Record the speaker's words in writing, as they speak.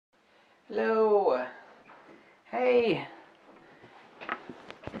Hello. Hey.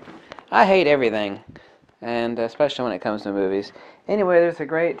 I hate everything, and especially when it comes to movies. Anyway, there's a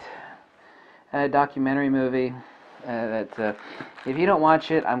great documentary movie that if you don't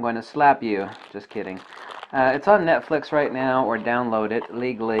watch it, I'm going to slap you. Just kidding. It's on Netflix right now, or download it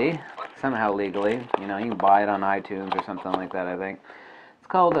legally, somehow legally. You know, you can buy it on iTunes or something like that, I think. It's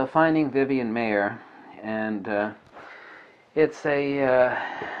called Finding Vivian Maier, and it's a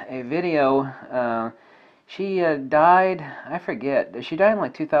video. She died, I forget, she died in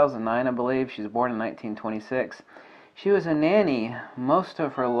like 2009, I believe. She was born in 1926. She was a nanny most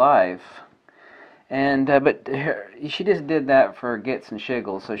of her life, and she just did that for gits and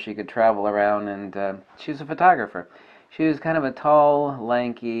shiggles so she could travel around, and she was a photographer. She was kind of a tall,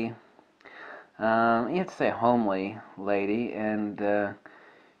 lanky, you have to say homely lady, and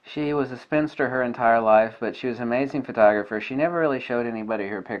she was a spinster her entire life, but she was an amazing photographer. She never really showed anybody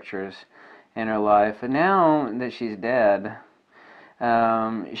her pictures in her life, and now that she's dead,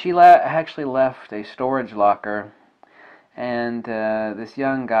 she actually left a storage locker, and this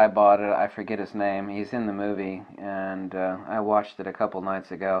young guy bought it. I forget his name. He's in the movie, and I watched it a couple nights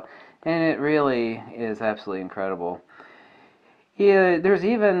ago, and it really is absolutely incredible. Yeah, there's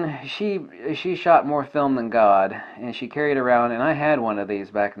even she shot more film than God, and she carried around, and I had one of these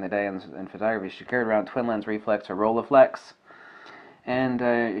back in the day in photography. She carried around twin lens reflex or Rolleiflex,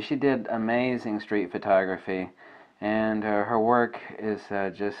 and she did amazing street photography, and her work is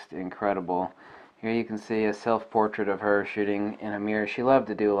just incredible. Here you can see a self-portrait of her shooting in a mirror. She loved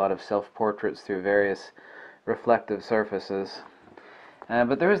to do a lot of self-portraits through various reflective surfaces.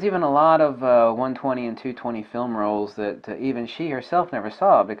 But there was even a lot of 120 and 220 film rolls that even she herself never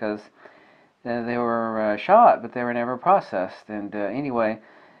saw because they were shot, but they were never processed. And anyway,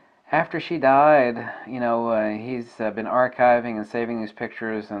 after she died, you know, he's been archiving and saving these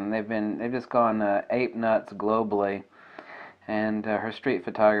pictures, and they've just gone ape nuts globally. And her street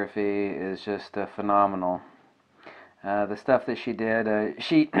photography is just phenomenal. The stuff that she did,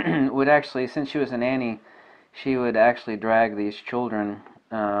 she would actually, since she was a nanny, she would actually drag these children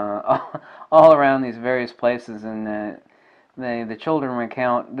all around these various places, and the children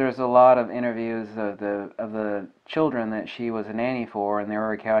recount. There's a lot of interviews of the children that she was a nanny for, and they were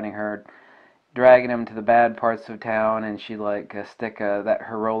recounting her dragging them to the bad parts of town, and she'd like stick that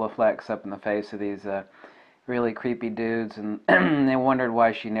her Rolleiflex up in the face of these really creepy dudes, and they wondered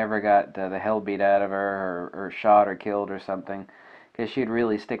why she never got the hell beat out of her, or shot or killed or something, because she'd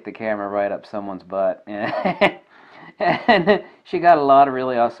really stick the camera right up someone's butt. And she got a lot of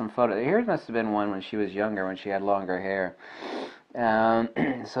really awesome photos. Here must have been one when she was younger, when she had longer hair.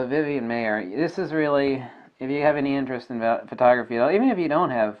 So Vivian Maier, this is really, if you have any interest in photography, even if you don't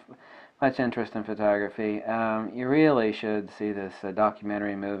have much interest in photography, you really should see this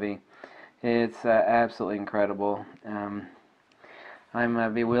documentary movie. It's absolutely incredible.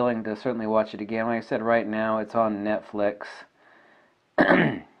 I'm be willing to certainly watch it again. Like I said, right now it's on Netflix.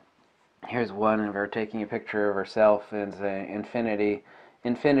 Here's one of her taking a picture of herself as an infinity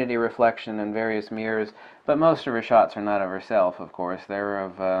reflection in various mirrors. But most of her shots are not of herself, of course. They're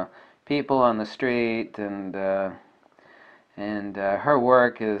of people on the street, and her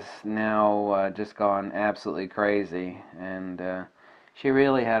work is now just gone absolutely crazy. And she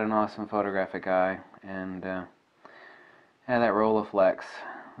really had an awesome photographic eye, and that Rolleiflex,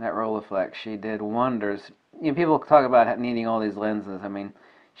 she did wonders. You know, people talk about needing all these lenses. I mean,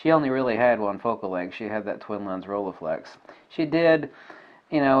 she only really had one focal length. She had that twin lens Rolleiflex. She did,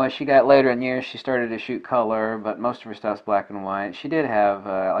 you know, as she got later in years, she started to shoot color, but most of her stuff's black and white. She did have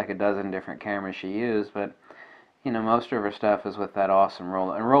like a dozen different cameras she used, but you know, most of her stuff is with that awesome and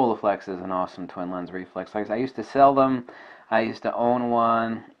Rolleiflex is an awesome twin lens reflex. Like I used to sell them. I used to own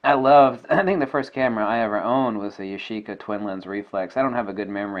one. I think the first camera I ever owned was a Yashica twin lens reflex. I don't have a good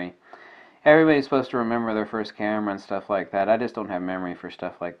memory. Everybody's supposed to remember their first camera and stuff like that. I just don't have memory for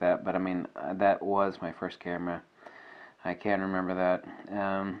stuff like that. But I mean, that was my first camera. I can remember that.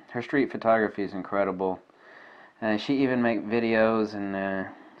 Her street photography is incredible. She even made videos, and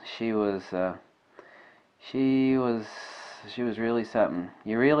she was really something.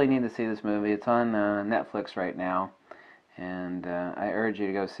 You really need to see this movie. It's on Netflix right now, and I urge you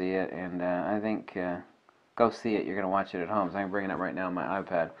to go see it. And I think go see it. You're going to watch it at home. So I'm bringing it up right now on my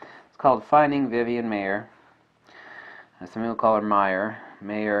iPad. It's called Finding Vivian Maier. Some people call her Maier.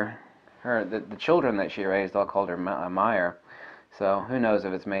 The children that she raised all called her Maier. So who knows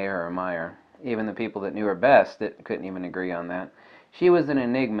if it's Maier or Maier. Even the people that knew her best couldn't even agree on that. She was an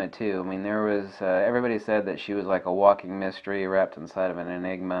enigma too. I mean, there was everybody said that she was like a walking mystery wrapped inside of an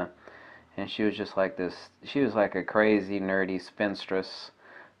enigma, and she was just like this. She was like a crazy, nerdy spinstress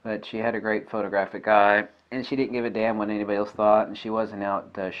but she had a great photographic eye, and she didn't give a damn what anybody else thought, and she wasn't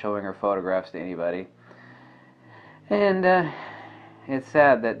out showing her photographs to anybody. And it's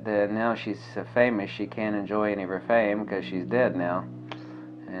sad that now she's famous, she can't enjoy any of her fame because she's dead now.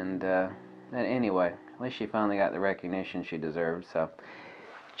 And anyway, at least she finally got the recognition she deserved. So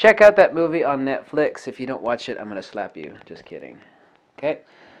check out that movie on Netflix. If you don't watch it, I'm going to slap you. Just kidding. Okay?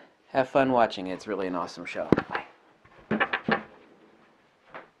 Have fun watching it. It's really an awesome show. Bye.